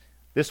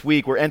This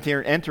week, we're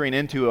entering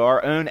into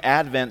our own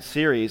Advent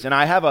series, and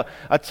I have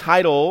a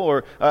title,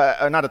 or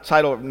not a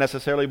title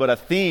necessarily, but a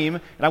theme,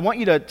 and I want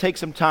you to take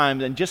some time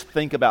and just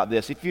think about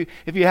this. If you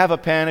have a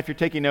pen, if you're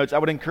taking notes, I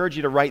would encourage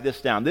you to write this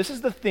down. This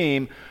is the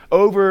theme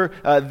over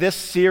this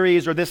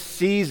series or this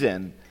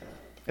season.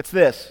 It's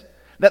this,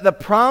 that the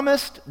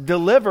promised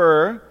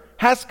deliverer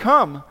has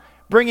come,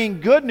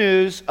 bringing good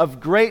news of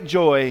great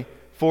joy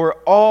for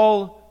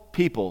all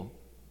people.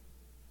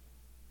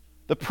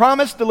 The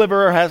promised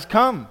deliverer has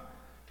come,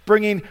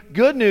 bringing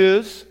good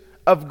news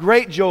of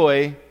great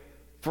joy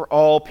for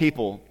all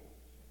people.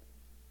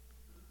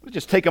 We'll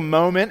just take a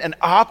moment and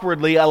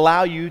awkwardly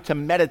allow you to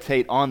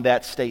meditate on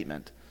that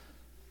statement.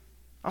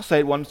 I'll say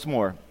it once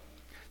more.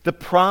 The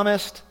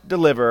promised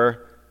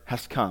deliverer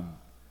has come,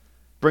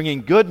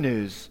 bringing good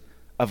news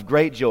of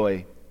great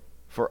joy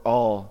for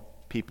all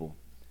people.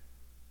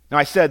 Now,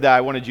 I said that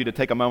I wanted you to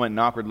take a moment and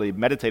awkwardly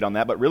meditate on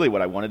that, but really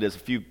what I wanted is a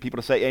few people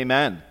to say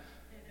amen. Amen.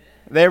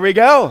 There we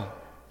go.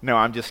 No,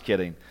 I'm just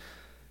kidding.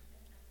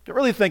 But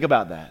really think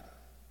about that.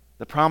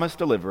 The promised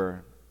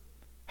deliverer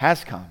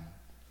has come,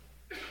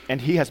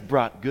 and he has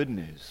brought good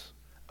news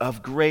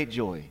of great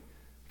joy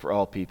for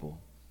all people.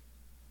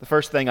 The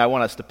first thing I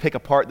want us to pick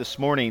apart this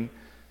morning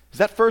is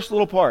that first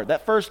little part,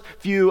 that first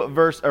few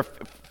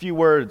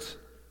words.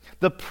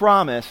 The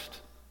promised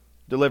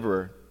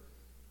deliverer.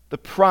 The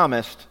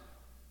promised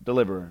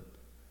deliverer.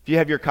 If you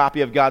have your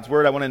copy of God's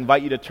Word, I want to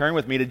invite you to turn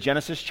with me to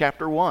Genesis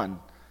chapter 1.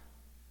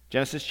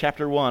 Genesis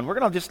chapter 1. We're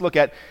going to just look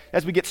at,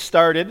 as we get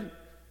started,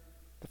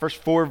 the first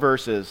 4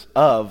 verses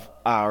of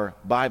our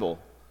Bible.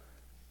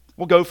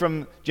 We'll go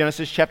from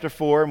Genesis chapter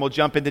 4 and we'll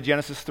jump into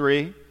Genesis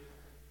 3.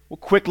 We'll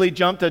quickly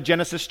jump to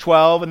Genesis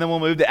 12 and then we'll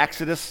move to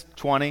Exodus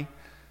 20.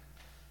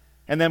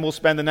 And then we'll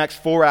spend the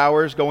next 4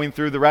 hours going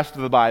through the rest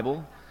of the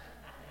Bible.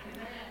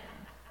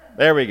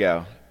 There we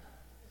go.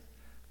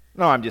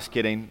 No, I'm just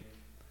kidding.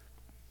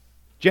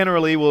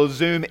 Generally, we'll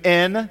zoom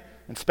in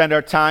and spend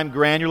our time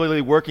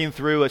granularly working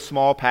through a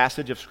small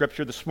passage of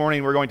Scripture. This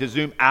morning, we're going to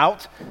zoom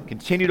out,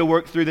 continue to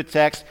work through the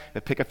text,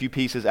 and pick a few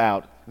pieces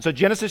out. And so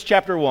Genesis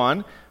chapter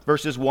 1,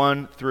 verses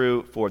 1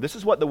 through 4. This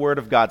is what the Word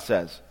of God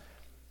says.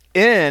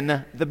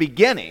 In the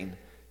beginning,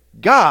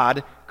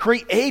 God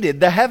created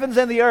the heavens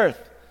and the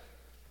earth.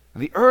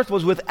 The earth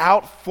was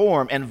without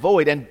form and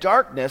void, and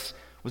darkness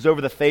was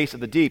over the face of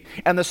the deep.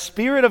 And the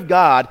Spirit of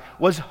God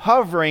was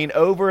hovering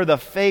over the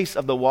face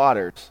of the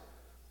waters.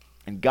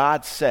 And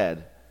God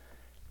said,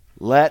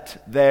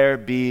 "Let there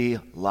be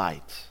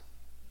light."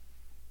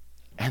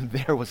 And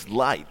there was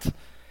light.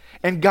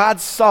 And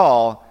God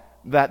saw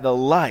that the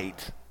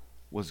light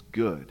was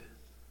good.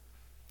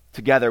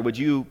 Together, would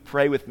you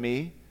pray with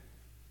me?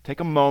 Take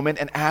a moment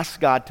and ask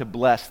God to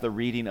bless the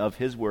reading of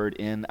His Word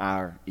in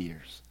our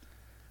ears.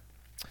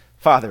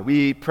 Father,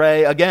 we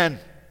pray again,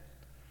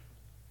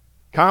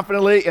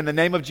 confidently in the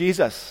name of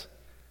Jesus,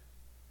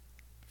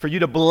 for you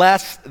to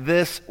bless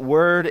this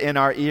word in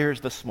our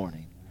ears this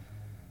morning.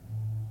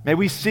 May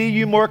we see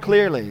you more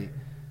clearly,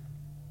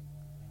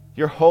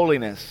 your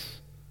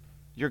holiness,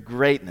 your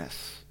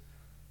greatness.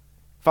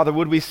 Father,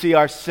 would we see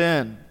our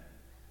sin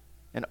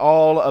and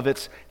all of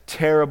its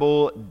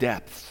terrible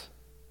depths?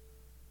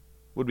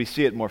 Would we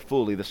see it more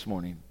fully this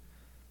morning?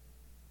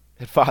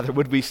 And Father,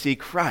 would we see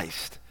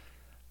Christ,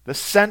 the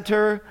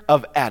center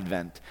of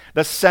Advent,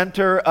 the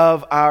center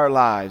of our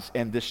lives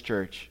in this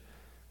church?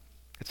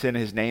 It's in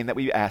His name that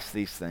we ask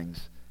these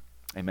things.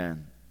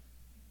 Amen.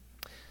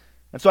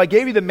 And so I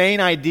gave you the main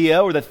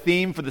idea or the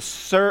theme for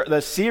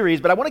the series,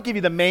 but I want to give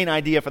you the main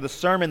idea for the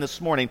sermon this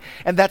morning,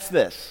 and that's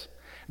this.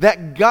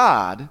 That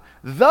God,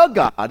 the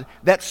God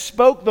that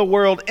spoke the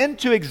world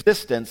into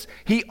existence,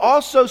 He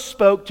also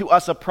spoke to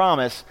us a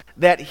promise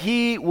that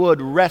He would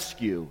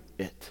rescue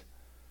it.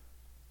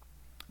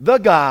 The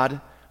God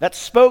that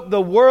spoke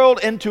the world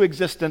into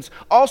existence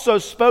also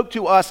spoke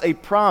to us a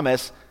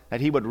promise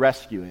that He would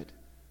rescue it.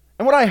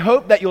 And what I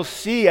hope that you'll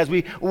see as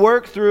we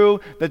work through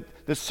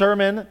the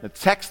sermon, the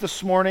text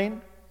this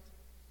morning,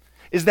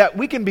 is that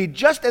we can be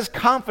just as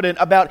confident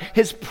about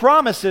His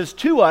promises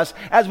to us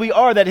as we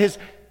are that His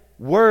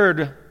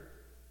word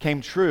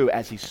came true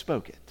as He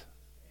spoke it.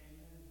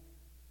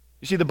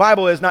 You see, the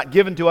Bible is not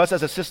given to us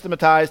as a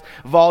systematized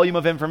volume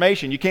of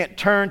information. You can't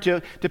turn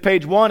to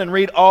page 1 and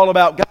read all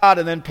about God,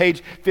 and then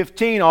page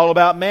 15 all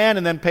about man,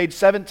 and then page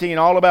 17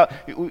 all about...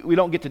 We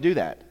don't get to do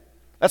that.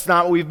 That's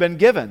not what we've been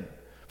given.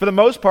 For the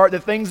most part, the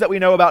things that we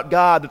know about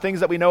God, the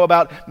things that we know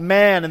about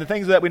man, and the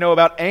things that we know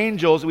about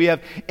angels, we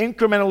have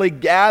incrementally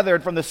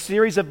gathered from the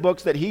series of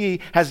books that He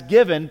has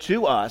given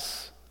to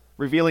us,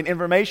 revealing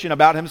information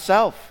about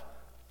Himself,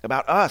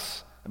 about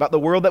us, about the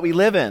world that we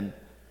live in.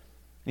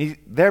 He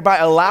thereby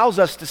allows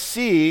us to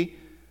see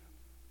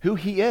who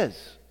He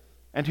is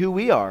and who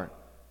we are.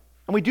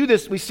 And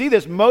we see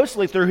this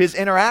mostly through His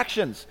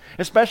interactions,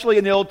 especially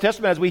in the Old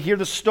Testament as we hear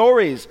the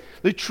stories,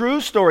 the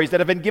true stories that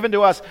have been given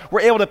to us.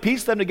 We're able to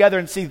piece them together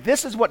and see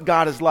this is what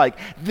God is like.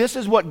 This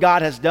is what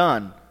God has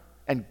done.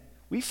 And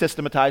we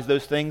systematize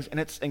those things,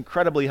 and it's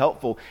incredibly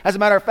helpful. As a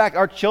matter of fact,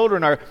 our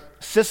children are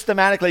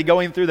systematically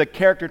going through the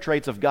character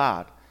traits of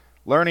God.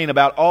 learning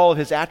about all of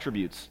his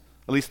attributes,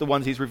 at least the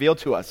ones he's revealed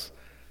to us.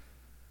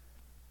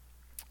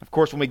 Of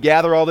course, when we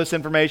gather all this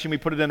information, we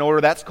put it in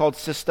order. That's called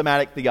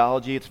systematic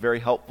theology. It's very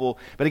helpful.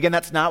 But again,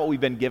 that's not what we've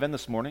been given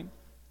this morning.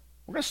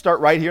 We're going to start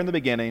right here in the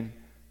beginning.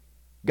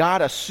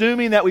 God,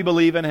 assuming that we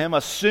believe in him,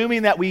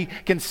 assuming that we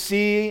can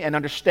see and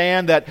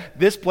understand that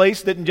this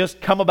place didn't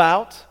just come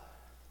about,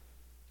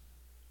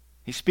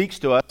 he speaks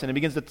to us and he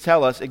begins to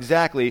tell us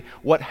exactly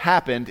what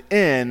happened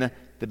in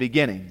the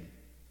beginning.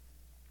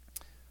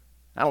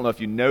 I don't know if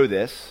you know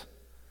this,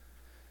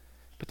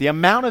 but the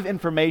amount of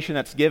information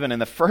that's given in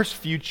the first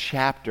few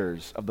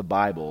chapters of the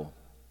Bible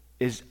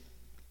is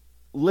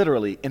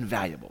literally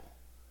invaluable.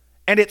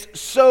 And it's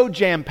so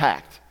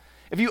jam-packed.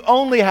 If you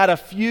only had a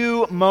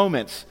few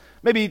moments,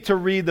 maybe to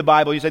read the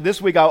Bible, you say,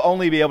 this week I'll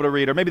only be able to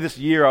read, or maybe this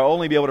year I'll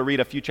only be able to read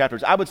a few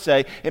chapters. I would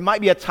say it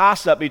might be a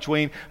toss-up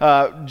between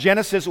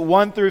Genesis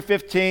 1 through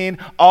 15,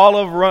 all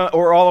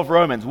of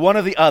Romans, one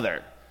or the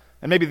other.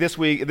 And maybe this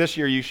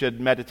year, you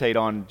should meditate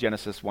on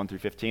Genesis 1 through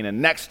 15,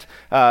 and next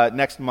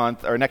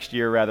month, or next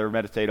year rather,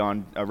 meditate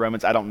on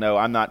Romans. I don't know.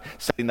 I'm not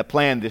setting the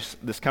plan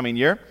this coming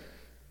year.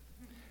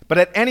 But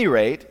at any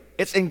rate,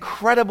 it's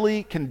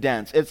incredibly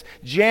condensed. It's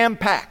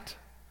jam-packed.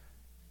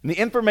 And the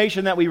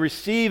information that we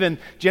receive in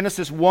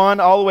Genesis 1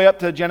 all the way up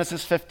to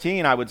Genesis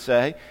 15, I would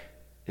say,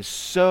 is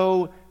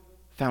so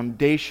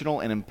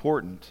foundational and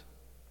important.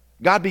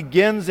 God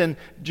begins in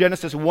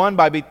Genesis 1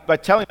 by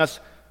telling us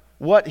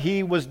what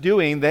he was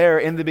doing there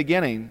in the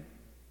beginning.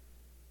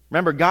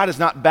 Remember, God is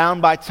not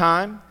bound by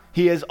time.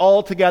 He is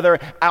altogether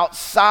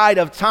outside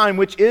of time,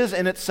 which is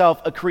in itself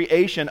a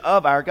creation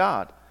of our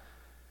God.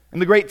 In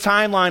the great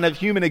timeline of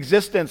human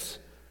existence,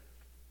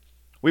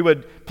 we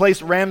would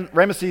place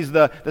Ramesses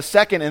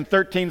II in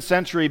 13th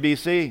century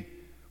BC.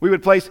 We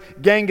would place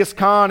Genghis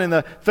Khan in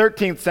the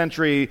 13th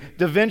century,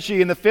 Da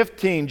Vinci in the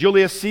 15th,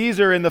 Julius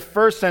Caesar in the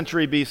 1st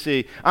century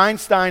BC,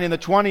 Einstein in the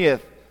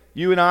 20th,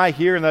 you and I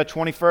here in the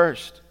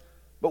 21st.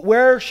 But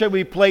where should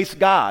we place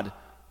God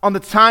on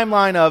the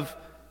timeline of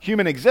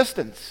human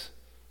existence?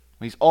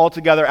 He's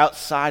altogether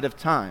outside of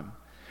time.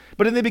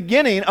 But in the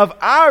beginning of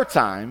our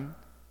time,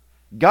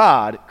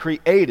 God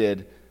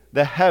created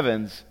the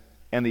heavens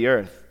and the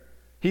earth.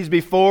 He's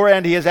before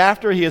and he is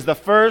after. He is the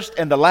first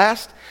and the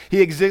last.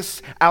 He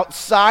exists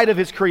outside of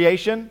his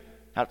creation,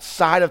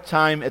 outside of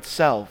time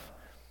itself.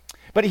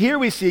 But here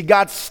we see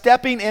God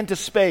stepping into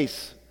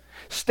space,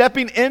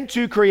 stepping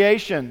into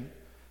creation,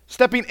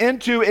 stepping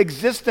into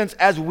existence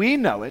as we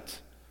know it.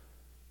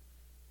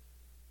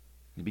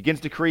 He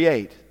begins to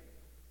create.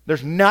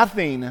 There's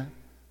nothing, and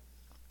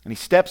he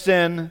steps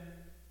in,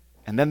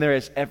 and then there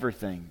is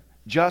everything,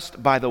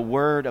 just by the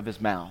word of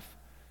his mouth.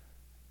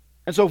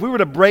 And so if we were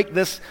to break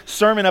this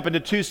sermon up into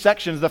two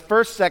sections, the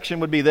first section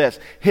would be this: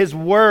 his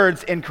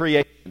words in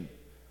creation.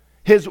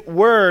 His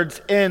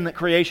words in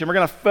creation. We're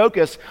going to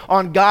focus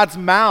on God's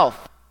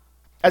mouth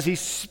as he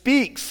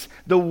speaks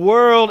the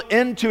world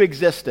into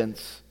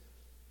existence.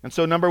 And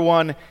so number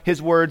one,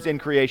 his words in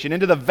creation.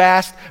 Into the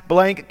vast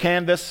blank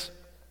canvas,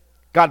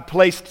 God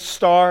placed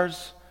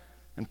stars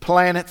and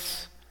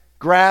planets,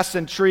 grass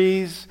and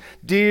trees,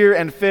 deer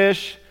and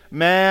fish,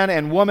 man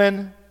and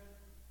woman.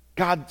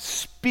 God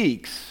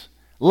speaks,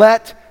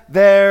 let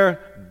there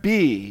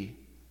be.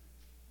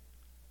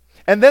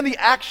 And then the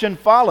action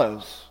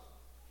follows.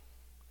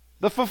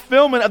 The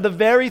fulfillment of the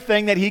very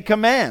thing that he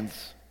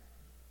commands.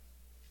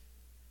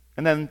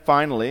 And then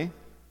finally,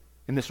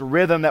 in this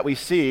rhythm that we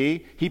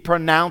see, he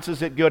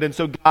pronounces it good. And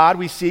so God,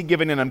 we see,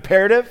 given an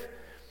imperative.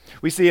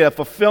 We see a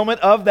fulfillment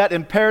of that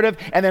imperative.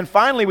 And then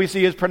finally, we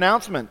see his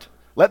pronouncement.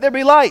 Let there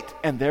be light.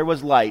 And there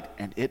was light,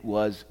 and it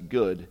was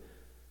good.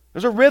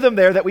 There's a rhythm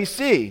there that we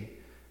see.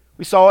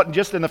 We saw it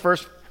just in the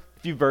first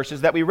few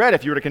verses that we read.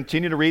 If you were to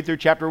continue to read through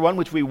chapter 1,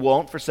 which we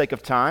won't for sake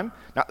of time,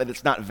 not that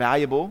it's not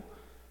valuable,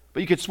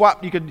 but you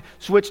could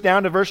switch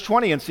down to verse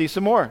 20 and see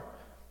some more.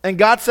 And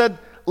God said,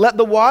 let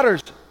the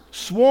waters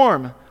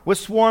swarm with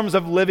swarms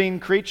of living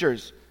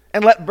creatures,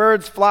 and let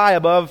birds fly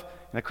above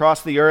and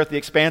across the earth, the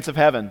expanse of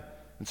heaven.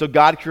 And so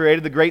God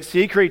created the great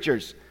sea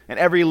creatures and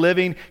every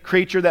living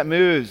creature that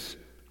moves,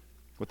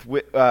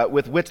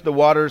 with which the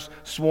waters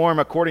swarm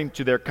according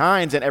to their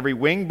kinds, and every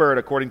winged bird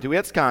according to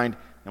its kind.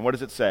 And what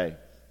does it say?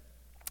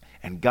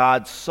 And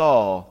God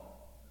saw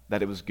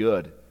that it was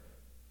good.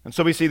 And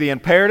so we see the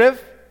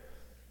imperative,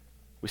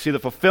 we see the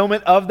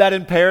fulfillment of that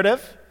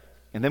imperative,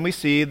 and then we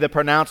see the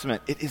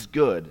pronouncement, it is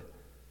good.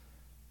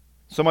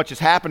 So much has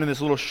happened in this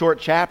little short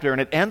chapter,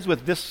 and it ends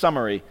with this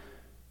summary,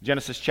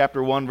 Genesis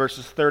chapter 1,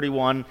 verses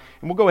 31. And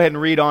we'll go ahead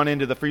and read on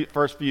into the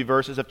first few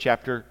verses of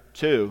chapter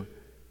 2.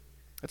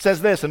 It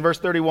says this in verse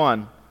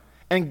 31,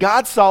 and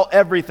God saw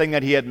everything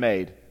that he had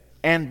made,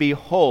 and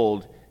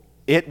behold,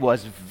 it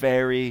was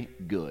very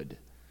good.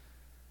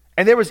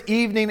 And there was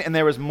evening and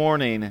there was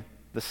morning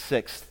the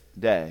sixth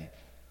day.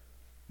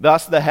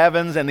 Thus the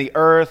heavens and the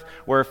earth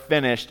were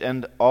finished,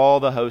 and all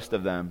the host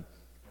of them.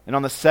 And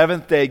on the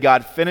seventh day,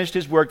 God finished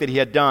his work that he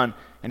had done,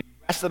 and he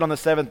rested on the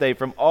seventh day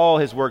from all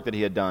his work that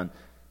he had done.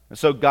 And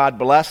so God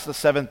blessed the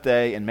seventh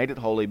day and made it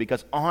holy,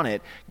 because on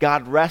it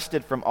God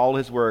rested from all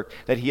his work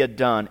that he had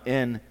done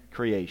in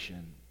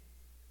creation.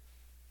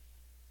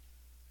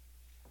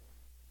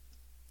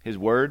 His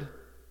word,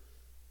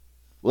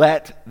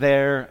 let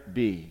there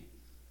be.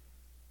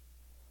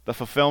 The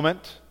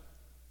fulfillment,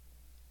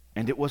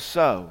 and it was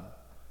so.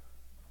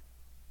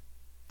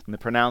 And the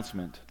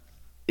pronouncement,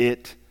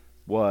 it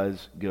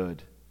was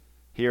good.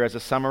 Here as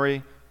a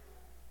summary,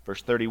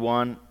 verse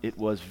 31, it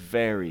was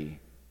very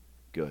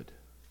good.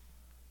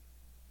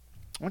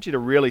 I want you to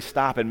really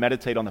stop and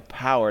meditate on the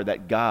power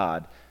that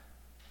God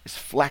is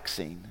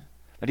flexing,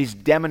 that he's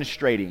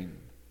demonstrating.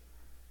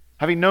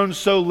 Having known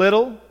so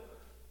little,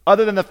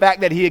 other than the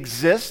fact that he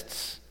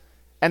exists,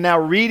 and now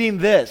reading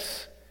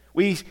this,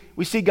 we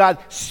see God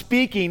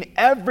speaking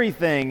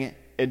everything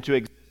into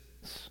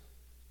existence.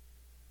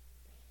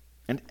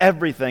 And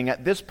everything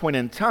at this point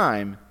in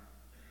time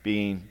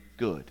being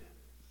good.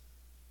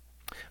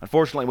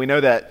 Unfortunately, we know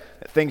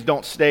that things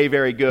don't stay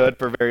very good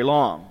for very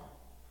long,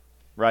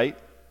 right?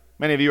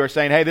 Many of you are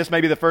saying, hey, this may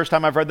be the first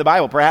time I've read the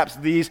Bible. Perhaps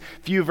these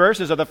few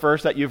verses are the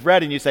first that you've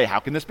read, and you say, how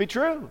can this be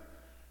true?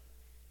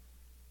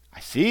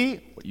 I see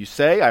what you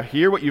say, I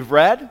hear what you've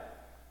read,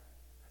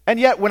 and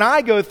yet when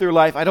I go through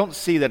life, I don't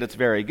see that it's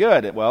very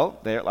good. Well,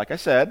 like I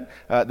said,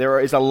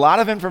 there is a lot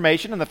of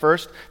information in the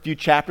first few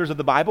chapters of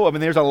the Bible. I mean,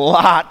 there's a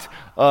lot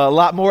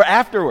more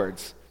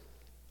afterwards.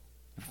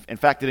 In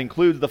fact, it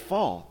includes the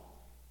fall.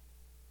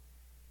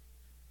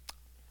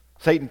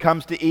 Satan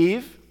comes to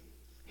Eve,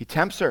 he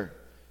tempts her.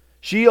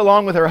 She,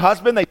 along with her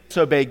husband, they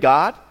disobey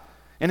God.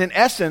 And in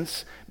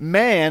essence,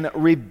 man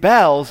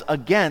rebels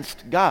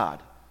against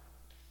God.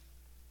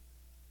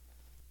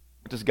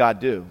 What does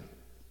God do?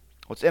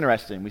 Well, it's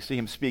interesting. We see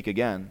him speak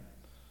again.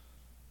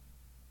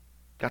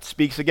 God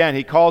speaks again.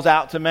 He calls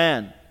out to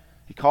man.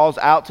 He calls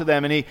out to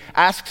them and he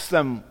asks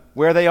them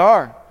where they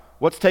are,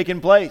 what's taking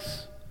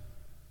place.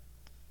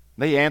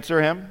 They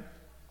answer him.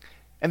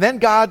 And then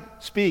God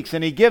speaks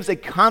and he gives a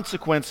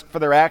consequence for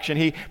their action.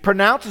 He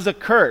pronounces a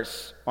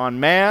curse on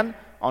man,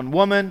 on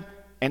woman,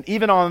 and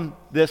even on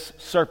this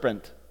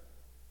serpent,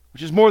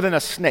 which is more than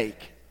a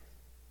snake,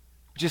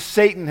 which is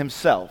Satan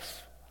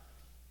himself.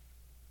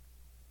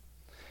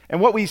 And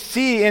what we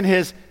see in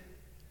his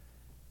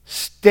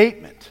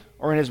statement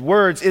or in his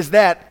words is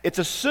that it's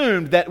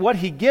assumed that what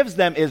he gives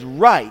them is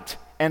right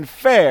and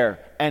fair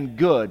and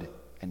good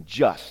and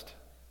just.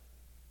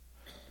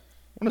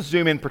 I want to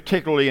zoom in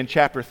particularly in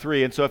chapter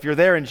 3. And so if you're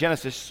there in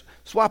Genesis,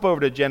 swap over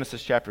to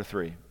Genesis chapter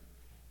 3.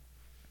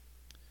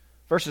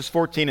 Verses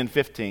 14 and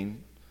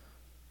 15.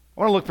 I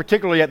want to look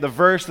particularly at the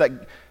verse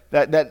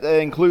that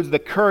includes the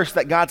curse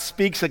that God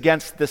speaks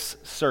against this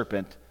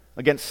serpent,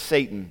 against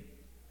Satan.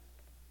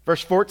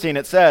 Verse 14,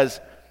 it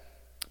says,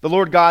 the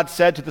Lord God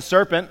said to the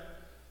serpent,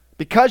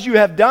 because you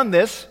have done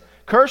this,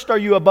 cursed are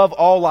you above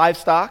all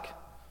livestock,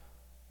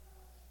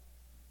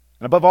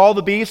 and above all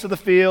the beasts of the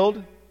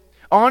field.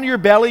 On your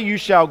belly you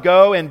shall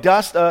go, and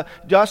dust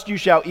you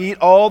shall eat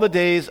all the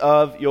days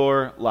of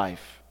your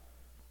life.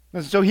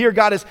 And so here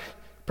God is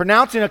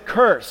pronouncing a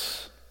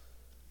curse.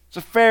 It's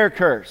a fair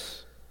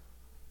curse.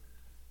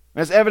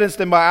 As evidenced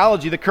in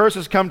biology, the curse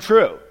has come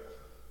true,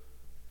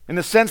 in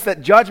the sense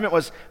that judgment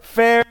was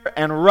fair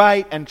and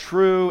right and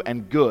true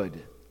and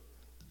good.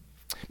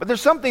 But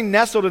there's something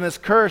nestled in this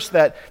curse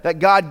that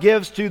God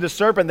gives to the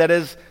serpent that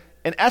is,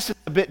 in essence,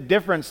 a bit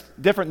different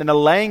than the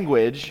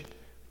language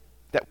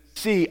that we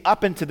see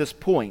up until this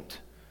point.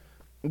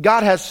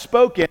 God has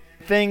spoken,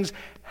 things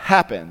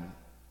happen.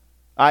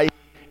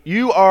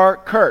 You are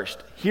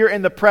cursed here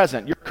in the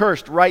present. You're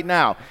cursed right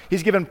now.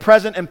 He's given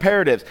present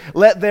imperatives.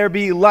 Let there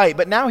be light.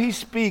 But now he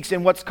speaks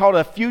in what's called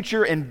a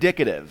future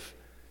indicative,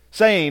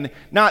 saying,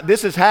 not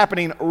this is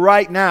happening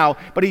right now,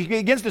 but he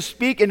begins to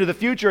speak into the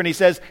future and he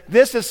says,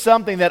 this is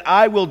something that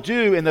I will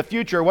do in the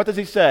future. What does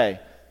he say?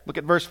 Look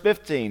at verse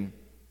 15.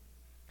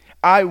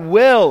 I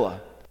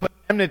will put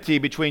enmity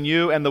between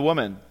you and the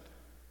woman,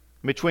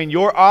 between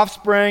your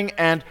offspring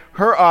and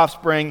her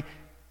offspring.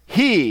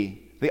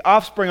 He, the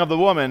offspring of the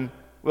woman,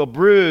 will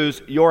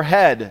bruise your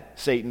head,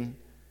 Satan,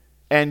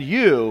 and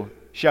you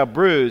shall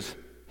bruise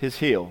his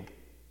heel.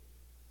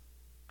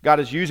 God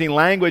is using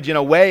language in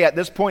a way at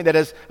this point that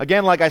has,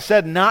 again, like I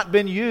said, not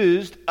been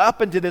used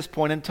up until this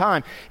point in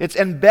time. It's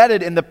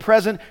embedded in the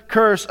present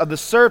curse of the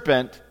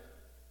serpent,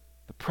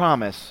 the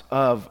promise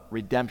of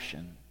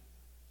redemption.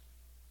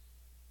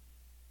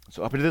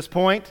 So up to this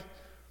point,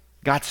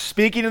 God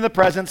speaking in the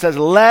present says,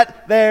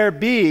 let there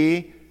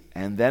be,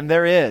 and then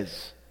there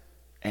is.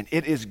 And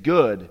it is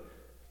good.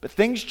 But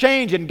things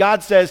change and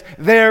God says,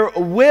 there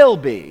will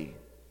be.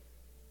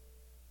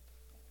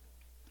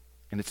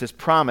 And it's his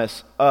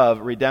promise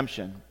of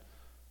redemption.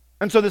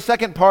 And so the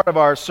second part of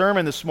our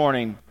sermon this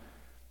morning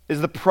is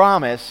the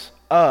promise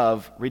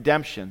of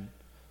redemption.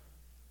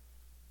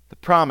 The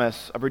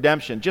promise of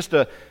redemption. Just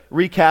to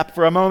recap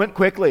for a moment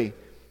quickly.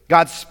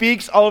 God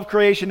speaks all of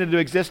creation into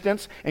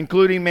existence,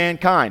 including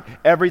mankind.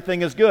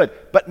 Everything is good.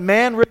 But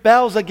man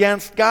rebels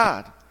against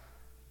God.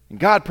 And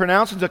God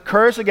pronounces a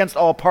curse against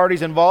all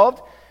parties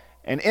involved.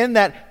 And in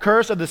that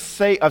curse of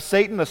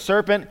Satan, the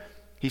serpent,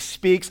 he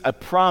speaks a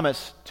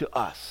promise to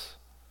us.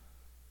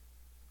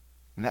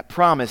 And that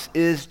promise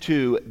is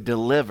to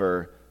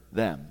deliver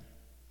them.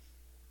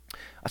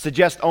 I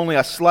suggest only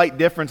a slight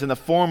difference in the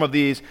form of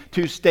these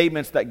two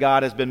statements that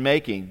God has been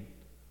making.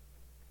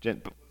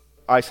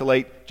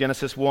 Isolate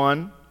Genesis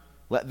 1,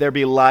 let there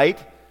be light.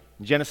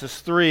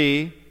 Genesis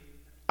 3,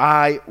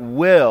 I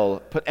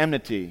will put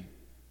enmity.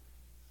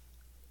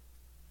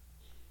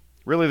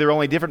 Really, they're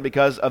only different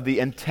because of the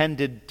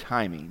intended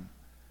timing.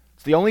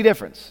 It's the only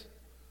difference.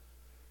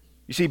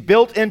 You see,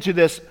 built into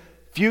this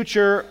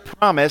future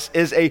promise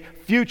is a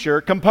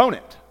future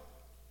component.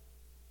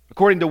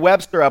 According to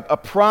Webster, a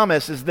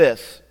promise is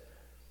this: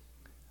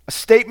 a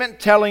statement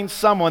telling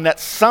someone that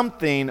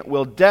something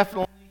will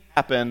definitely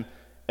happen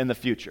in the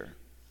future.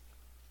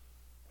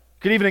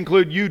 It could even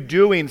include you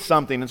doing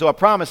something. And so a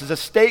promise is a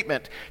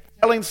statement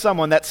telling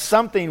someone that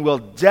something will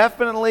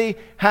definitely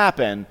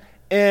happen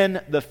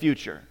in the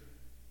future.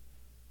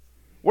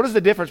 What is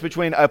the difference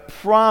between a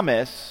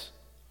promise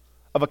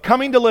of a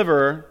coming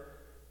deliverer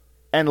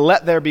and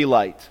let there be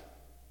light?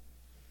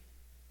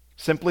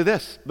 Simply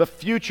this: the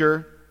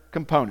future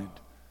component.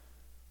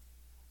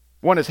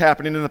 One is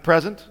happening in the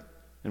present,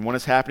 and one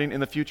is happening in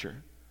the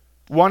future.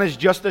 One is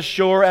just as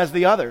sure as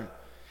the other.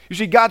 You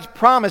see, God's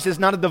promise is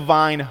not a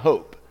divine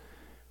hope.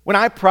 When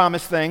I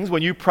promise things,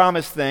 when you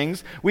promise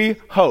things, we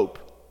hope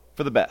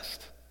for the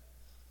best.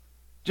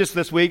 Just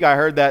this week, I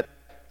heard that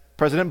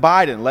President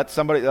Biden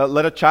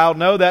let a child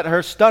know that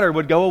her stutter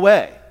would go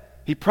away.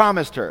 He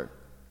promised her.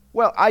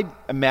 Well, I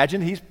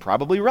imagine he's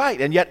probably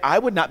right, and yet I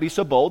would not be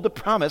so bold to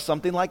promise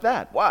something like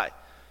that. Why?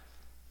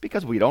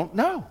 Because we don't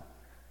know.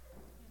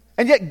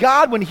 And yet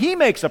God, when he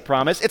makes a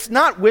promise, it's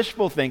not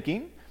wishful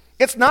thinking.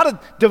 It's not a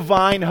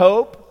divine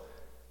hope.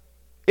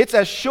 It's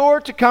as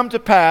sure to come to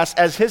pass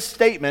as his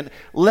statement,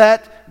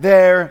 let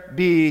there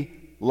be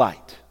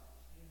light.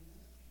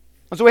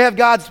 And so we have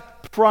God's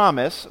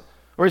promise,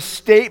 or his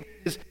statement,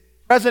 his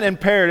present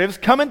imperatives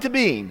come into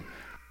being.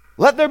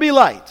 Let there be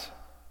light.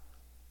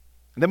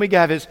 And then we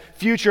have his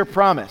future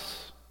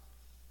promise.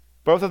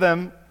 Both of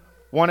them,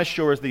 one as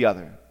sure as the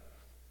other.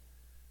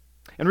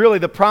 And really,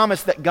 the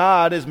promise that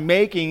God is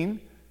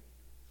making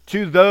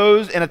to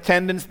those in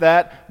attendance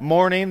that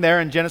morning there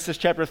in Genesis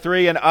chapter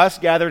 3 and us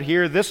gathered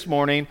here this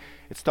morning,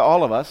 it's to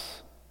all of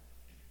us.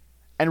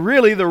 And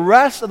really, the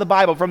rest of the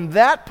Bible from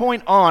that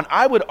point on,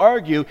 I would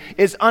argue,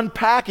 is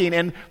unpacking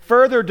and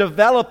further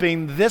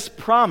developing this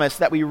promise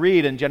that we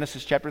read in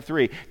Genesis chapter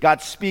 3.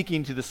 God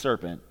speaking to the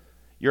serpent.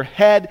 Your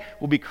head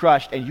will be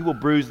crushed and you will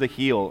bruise the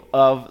heel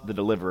of the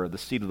deliverer, the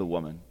seed of the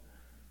woman.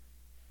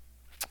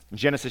 In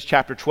Genesis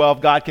chapter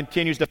 12, God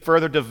continues to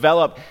further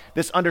develop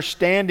this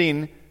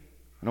understanding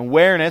and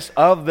awareness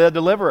of the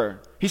deliverer.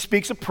 He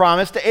speaks a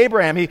promise to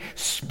Abraham. He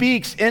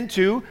speaks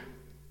into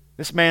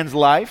this man's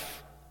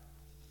life,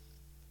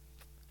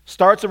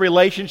 starts a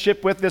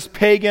relationship with this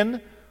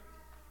pagan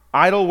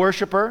idol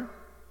worshiper,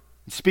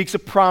 and speaks a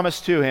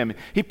promise to him.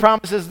 He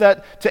promises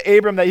that to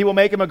Abram that he will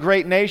make him a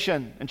great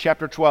nation in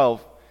chapter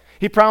 12.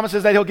 He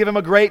promises that he'll give him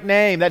a great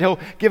name, that he'll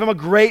give him a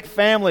great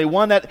family,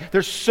 one that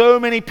there's so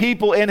many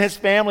people in his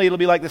family, it'll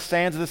be like the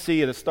sands of the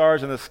sea, the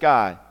stars in the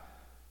sky.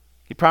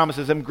 He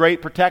promises him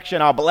great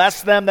protection. I'll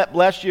bless them that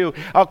bless you.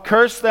 I'll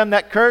curse them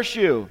that curse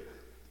you.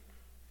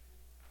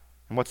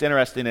 And what's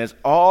interesting is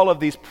all of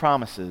these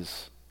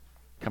promises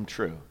come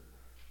true.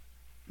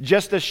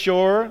 Just as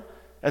sure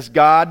as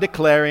God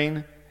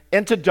declaring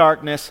into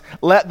darkness,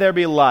 let there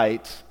be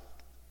light,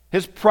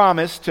 his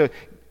promise to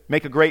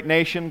make a great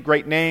nation,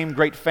 great name,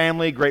 great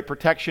family, great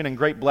protection, and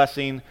great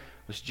blessing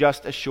was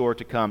just as sure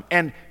to come.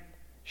 And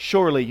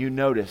surely you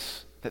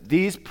notice that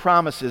these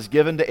promises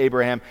given to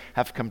Abraham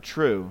have come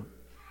true.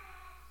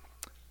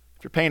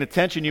 If you're paying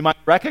attention, you might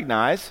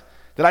recognize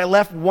that I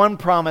left one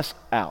promise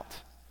out.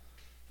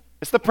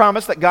 It's the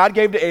promise that God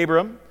gave to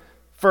Abram.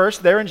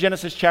 First, there in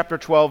Genesis chapter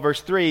 12,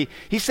 verse 3,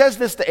 he says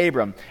this to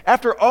Abram.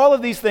 After all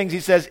of these things, he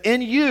says,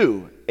 in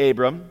you,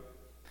 Abram,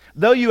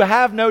 though you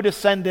have no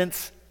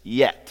descendants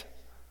yet,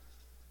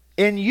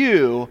 in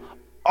you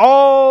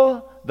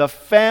all the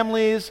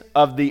families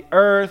of the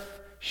earth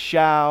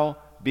shall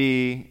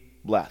be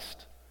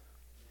blessed.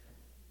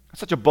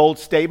 Such a bold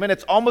statement.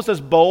 It's almost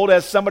as bold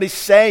as somebody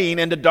saying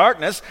into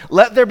darkness,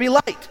 let there be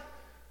light.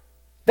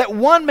 That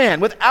one man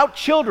without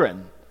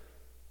children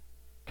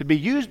could be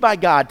used by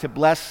God to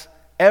bless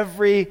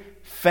every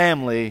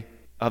family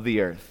of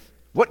the earth.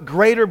 What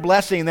greater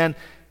blessing than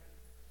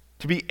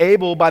to be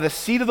able, by the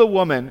seed of the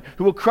woman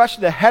who will crush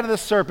the head of the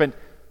serpent,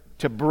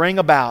 to bring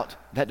about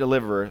that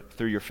deliverer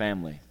through your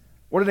family.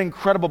 What an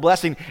incredible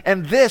blessing.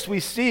 And this we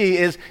see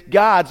is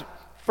God's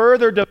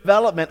further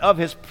development of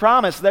his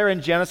promise there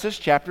in Genesis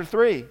chapter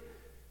 3.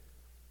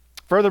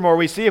 Furthermore,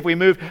 we see if we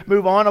move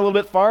on a little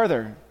bit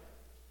farther,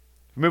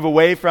 move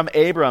away from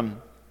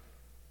Abram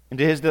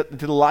into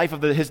the life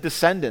of his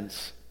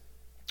descendants,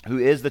 who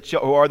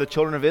are the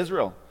children of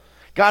Israel.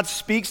 God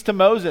speaks to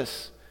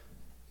Moses.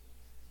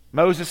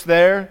 Moses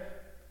there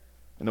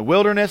in the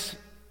wilderness,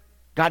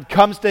 God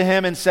comes to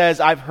him and says,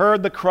 I've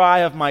heard the cry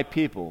of my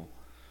people.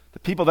 the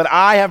people that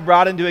I have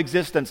brought into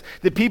existence,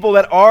 the people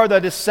that are the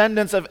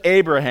descendants of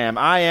Abraham.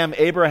 I am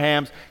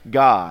Abraham's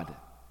God.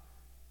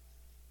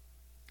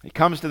 He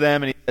comes to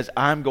them and he says,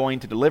 I'm going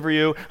to deliver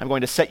you. I'm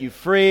going to set you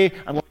free.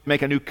 I'm going to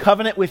make a new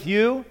covenant with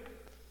you.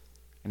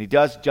 And he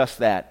does just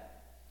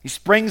that. He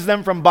springs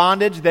them from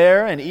bondage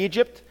there in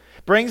Egypt,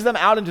 brings them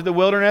out into the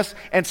wilderness,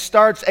 and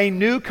starts a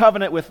new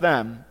covenant with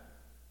them.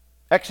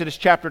 Exodus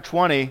chapter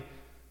 20,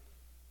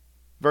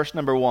 verse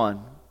number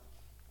 1.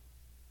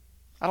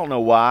 I don't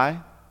know why.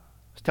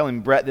 I was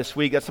telling Brett this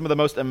week that's some of the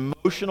most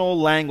emotional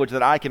language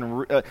that I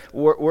can,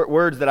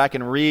 words that I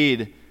can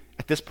read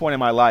at this point in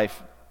my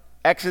life.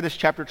 Exodus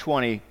chapter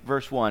 20,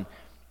 verse 1.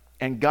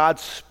 And God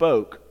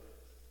spoke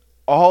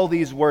all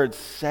these words,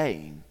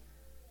 saying,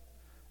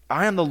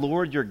 I am the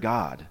Lord your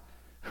God,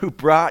 who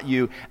brought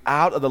you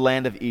out of the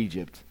land of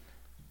Egypt,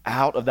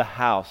 out of the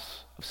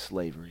house of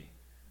slavery.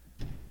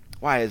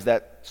 Why is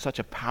that such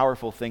a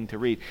powerful thing to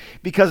read?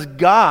 Because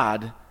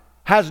God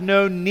has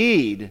no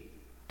need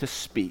to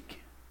speak.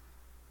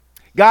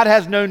 God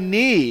has no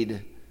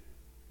need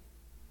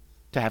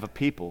to have a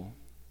people.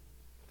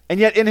 And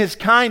yet in his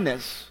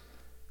kindness,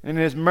 and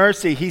in his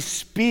mercy, he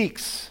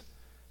speaks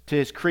to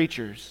his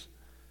creatures.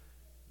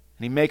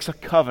 And he makes a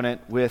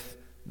covenant with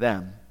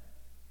them.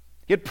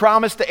 He had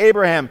promised to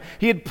Abraham.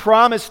 He had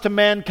promised to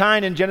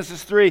mankind in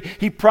Genesis 3.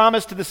 He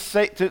promised to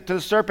the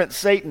serpent,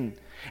 Satan.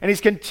 And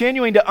he's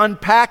continuing to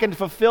unpack and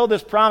fulfill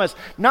this promise,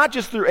 not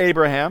just through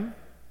Abraham,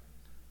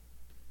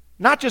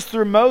 not just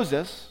through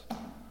Moses,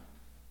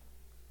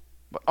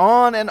 but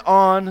on and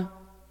on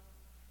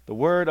the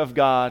Word of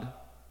God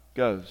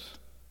goes.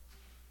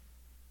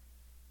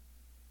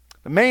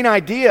 The main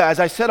idea, as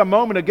I said a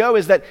moment ago,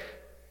 is that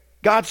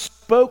God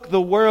spoke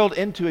the world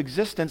into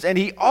existence, and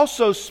he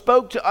also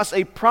spoke to us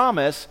a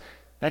promise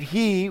that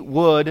he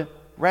would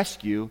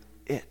rescue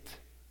it.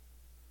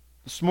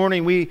 This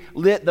morning we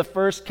lit the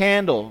first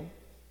candle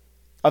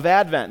of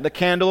Advent, the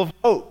candle of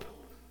hope.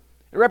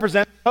 It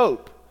represents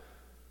hope.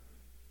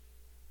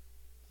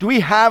 Do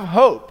we have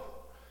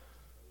hope?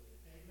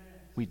 Amen.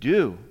 We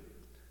do.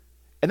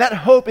 And that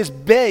hope is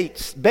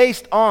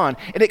based on,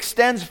 it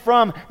extends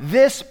from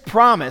this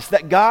promise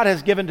that God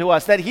has given to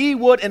us, that he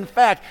would in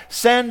fact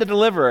send a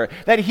deliverer,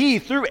 that he,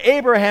 through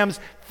Abraham's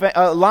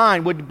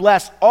line, would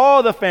bless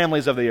all the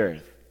families of the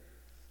earth,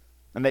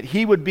 and that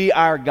he would be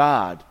our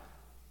God,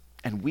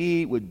 and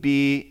we would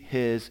be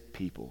his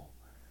people.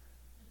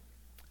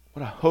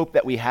 What a hope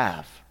that we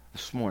have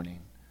this morning.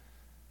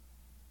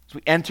 As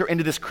we enter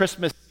into this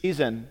Christmas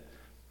season,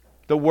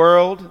 the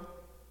world,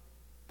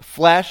 the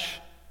flesh,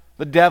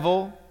 the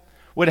devil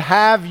would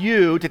have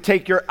you to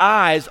take your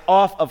eyes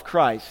off of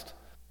Christ.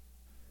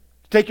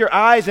 Take your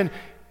eyes and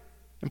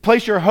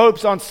place your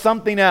hopes on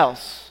something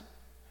else.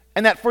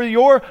 And that for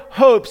your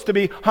hopes to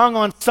be hung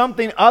on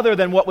something other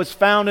than what was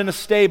found in a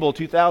stable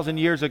 2,000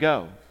 years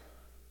ago.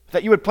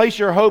 That you would place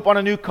your hope on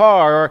a new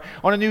car or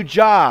on a new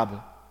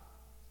job,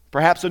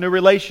 perhaps a new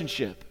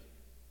relationship.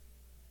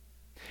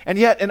 And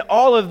yet in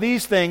all of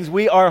these things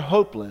we are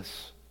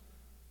hopeless.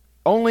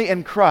 Only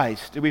in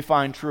Christ do we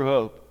find true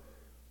hope.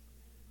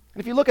 And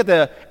if you look at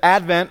the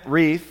Advent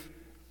wreath,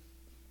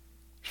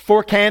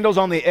 4 candles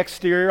on the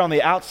exterior, on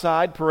the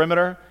outside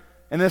perimeter.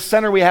 In the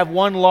center we have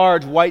one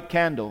large white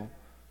candle.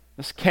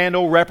 This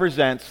candle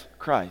represents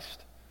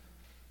Christ.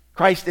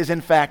 Christ is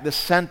in fact the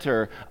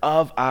center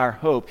of our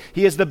hope.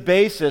 He is the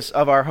basis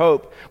of our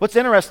hope. What's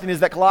interesting is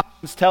that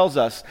Colossians tells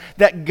us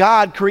that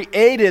God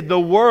created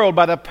the world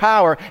by the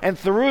power and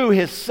through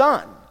his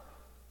Son.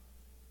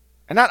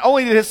 And not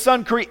only did his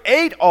Son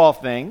create all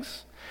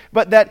things,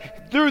 but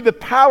that through the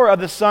power of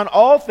the Son,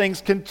 all things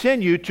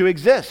continue to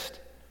exist.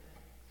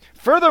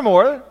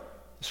 Furthermore,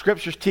 the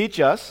Scriptures teach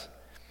us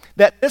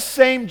that this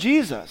same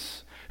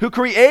Jesus, who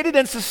created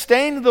and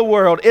sustained the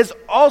world, is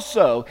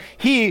also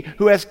he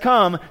who has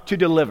come to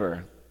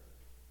deliver.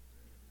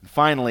 And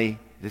finally,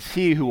 it is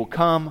he who will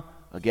come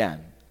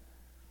again.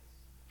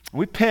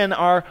 We pin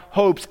our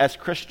hopes as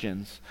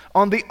Christians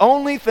on the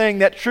only thing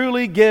that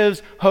truly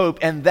gives hope,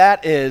 and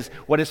that is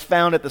what is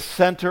found at the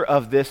center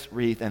of this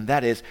wreath, and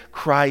that is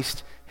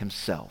Christ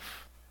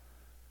himself.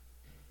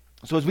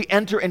 So as we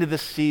enter into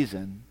this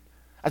season,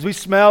 as we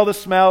smell the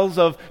smells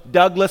of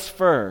Douglas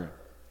fir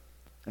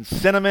and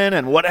cinnamon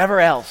and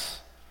whatever else,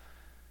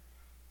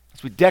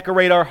 as we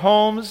decorate our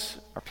homes,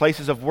 our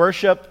places of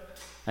worship,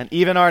 and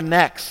even our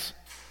necks,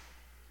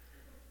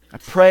 I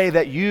pray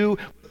that you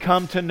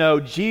come to know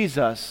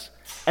Jesus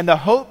and the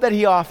hope that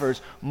he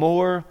offers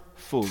more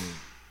fully.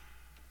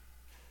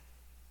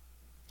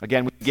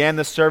 Again, we began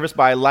this service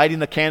by lighting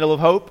the candle of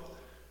hope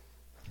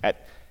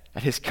at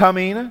his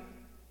coming,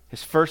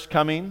 his first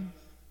coming.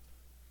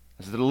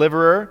 As the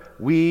deliverer,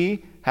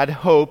 we had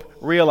hope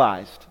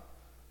realized.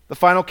 The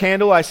final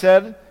candle, I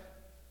said,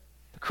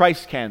 the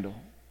Christ candle.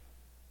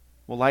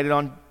 We'll light it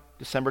on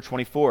December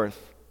 24th.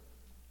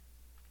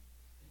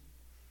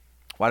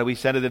 Why do we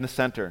set it in the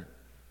center?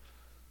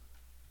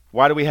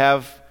 Why do we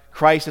have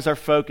Christ as our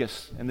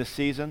focus in this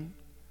season?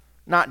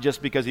 Not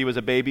just because he was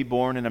a baby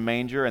born in a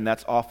manger and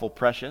that's awful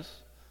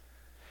precious,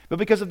 but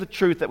because of the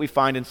truth that we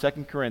find in 2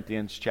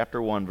 Corinthians chapter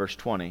 1, verse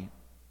 20.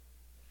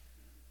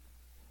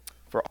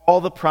 For all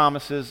the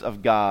promises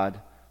of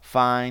God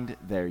find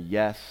their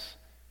yes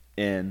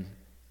in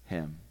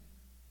Him.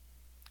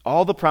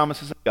 All the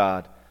promises of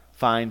God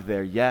find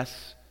their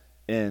yes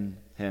in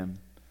Him.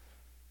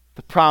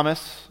 The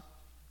promise,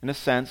 in a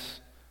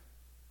sense,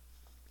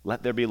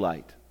 let there be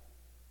light.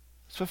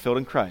 It's fulfilled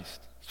in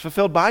Christ. It's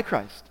fulfilled by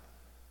Christ.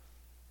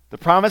 The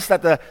promise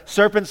that the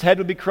serpent's head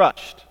would be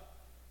crushed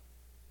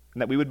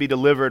and that we would be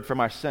delivered from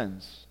our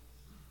sins.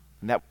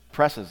 And that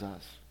presses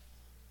us.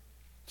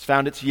 It's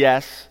found its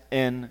yes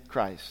in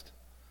Christ.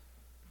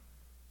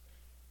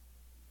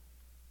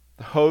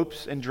 The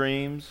hopes and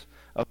dreams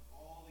of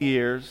all the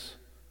years,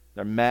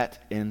 they're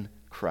met in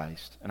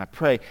Christ. And I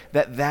pray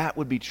that that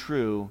would be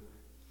true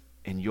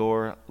in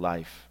your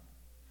life.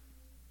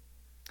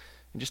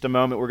 In just a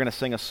moment, we're going to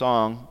sing a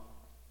song,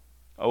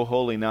 O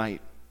Holy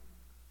Night.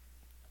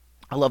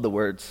 I love the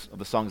words of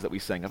the songs that we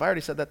sing. Have I already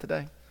said that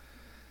today?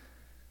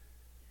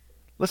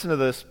 Listen to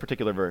this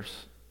particular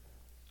verse.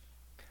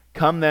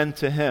 Come then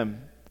to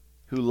him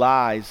who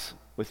lies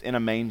within a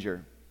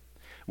manger.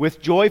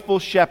 With joyful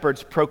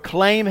shepherds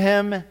proclaim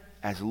him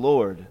as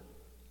Lord.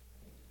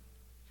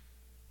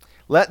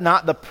 Let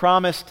not the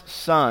promised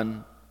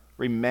Son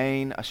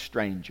remain a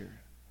stranger.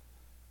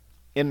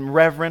 In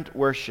reverent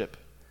worship,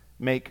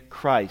 make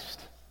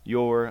Christ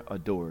your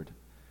adored.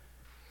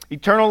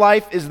 Eternal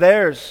life is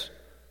theirs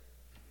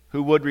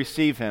who would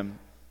receive him.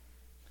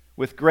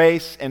 With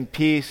grace and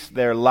peace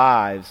their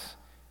lives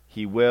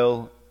he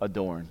will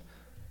adorn.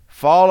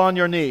 Fall on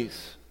your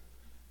knees.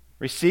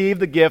 Receive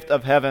the gift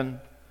of heaven,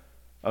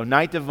 O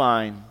night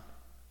divine,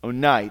 O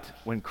night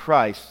when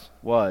Christ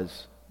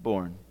was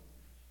born.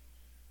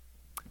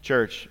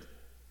 Church,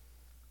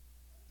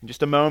 in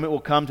just a moment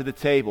we'll come to the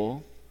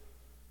table.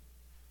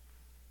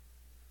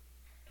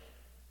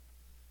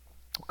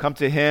 We'll come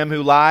to him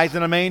who lies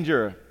in a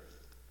manger.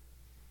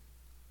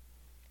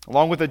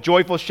 Along with the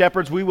joyful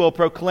shepherds, we will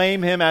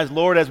proclaim him as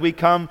Lord as we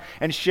come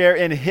and share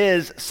in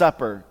his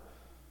supper.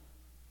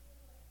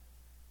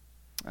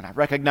 And I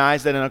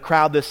recognize that in a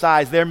crowd this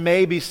size, there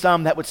may be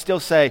some that would still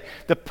say,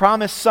 the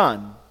promised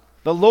Son,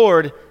 the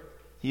Lord,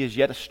 he is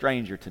yet a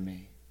stranger to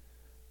me.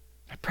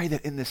 I pray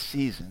that in this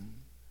season,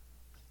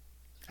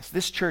 as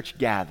this church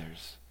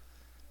gathers,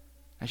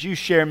 as you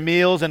share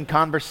meals and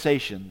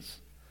conversations,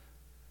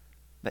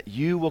 that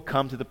you will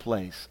come to the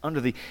place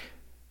under the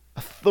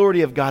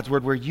authority of God's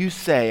word where you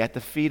say at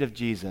the feet of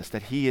Jesus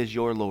that he is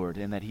your Lord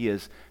and that he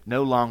is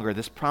no longer,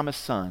 this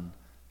promised Son,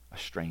 a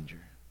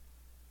stranger.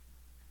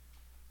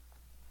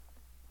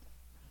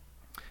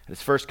 At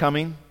his first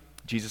coming,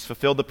 Jesus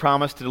fulfilled the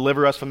promise to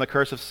deliver us from the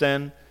curse of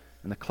sin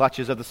and the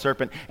clutches of the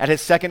serpent. At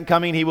his second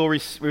coming, he will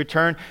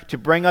return to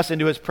bring us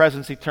into his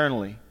presence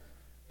eternally.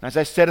 As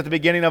I said at the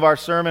beginning of our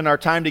sermon, our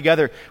time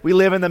together, we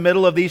live in the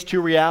middle of these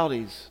two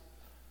realities.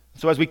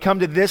 So as we come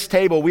to this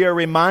table, we are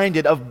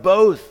reminded of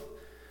both,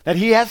 that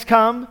he has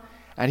come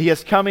and he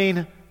is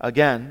coming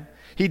again.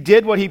 He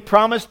did what he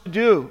promised to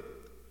do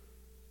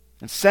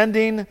in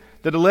sending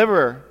the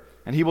deliverer,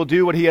 and he will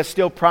do what he has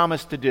still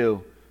promised to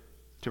do,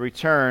 to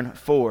return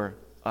for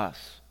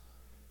us.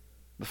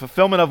 The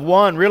fulfillment of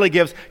one really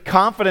gives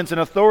confidence and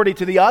authority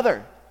to the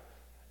other.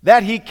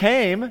 That he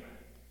came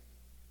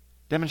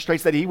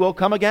demonstrates that he will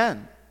come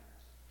again.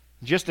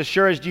 Just as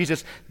sure as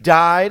Jesus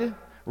died,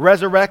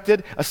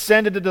 resurrected,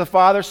 ascended to the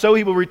Father, so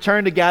he will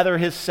return to gather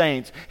his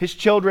saints, his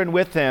children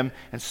with him,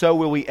 and so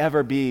will we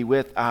ever be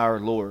with our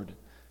Lord.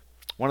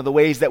 One of the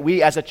ways that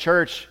we as a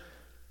church,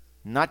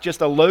 not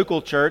just a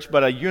local church,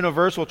 but a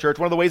universal church,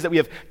 one of the ways that we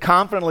have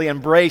confidently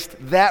embraced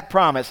that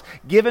promise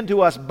given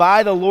to us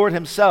by the Lord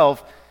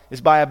himself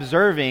is by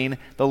observing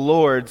the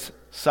Lord's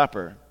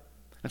Supper.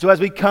 And so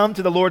as we come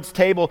to the Lord's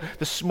table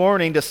this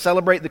morning to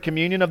celebrate the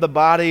communion of the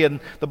body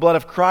and the blood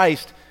of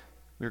Christ,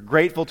 we're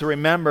grateful to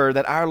remember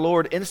that our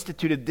Lord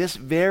instituted this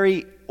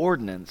very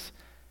ordinance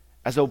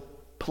as a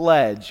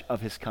pledge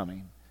of his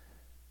coming.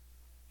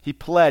 He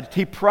pledged,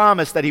 he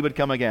promised that he would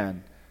come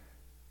again.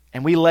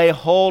 And we lay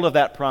hold of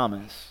that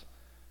promise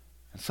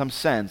in some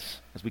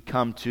sense as we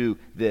come to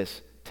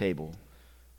this table.